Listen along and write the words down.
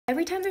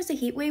Every time there's a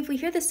heat wave, we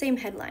hear the same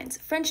headlines.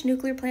 French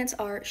nuclear plants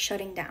are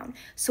shutting down.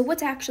 So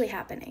what's actually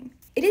happening?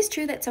 It is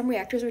true that some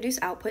reactors reduce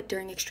output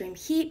during extreme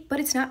heat, but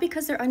it's not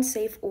because they're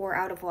unsafe or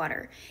out of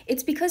water.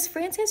 It's because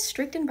France has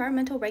strict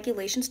environmental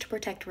regulations to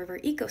protect river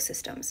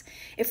ecosystems.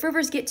 If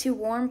rivers get too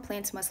warm,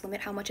 plants must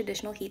limit how much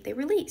additional heat they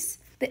release.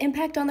 The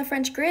impact on the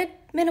French grid?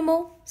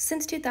 Minimal.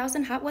 Since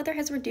 2000, hot weather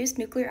has reduced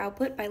nuclear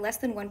output by less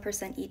than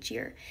 1% each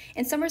year.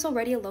 And summer's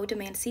already a low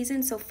demand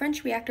season, so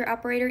French reactor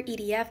operator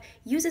EDF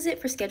uses it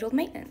for scheduled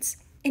maintenance.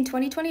 In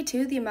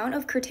 2022, the amount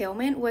of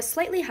curtailment was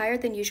slightly higher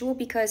than usual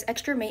because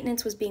extra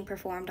maintenance was being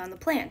performed on the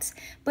plants.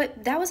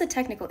 But that was a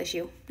technical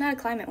issue, not a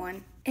climate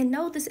one. And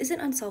no, this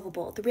isn't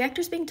unsolvable. The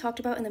reactors being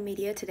talked about in the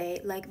media today,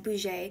 like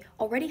Bouget,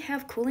 already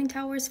have cooling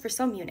towers for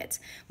some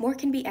units. More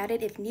can be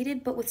added if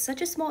needed, but with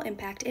such a small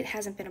impact, it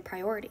hasn't been a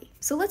priority.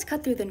 So let's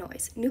cut through the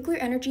noise. Nuclear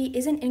energy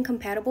isn't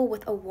incompatible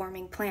with a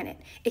warming planet.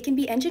 It can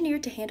be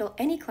engineered to handle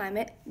any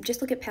climate.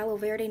 Just look at Palo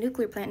Verde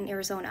nuclear plant in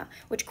Arizona,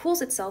 which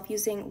cools itself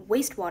using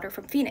wastewater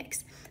from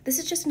Phoenix. This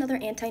is just another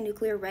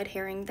anti-nuclear red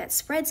herring that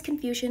spreads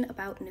confusion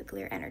about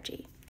nuclear energy.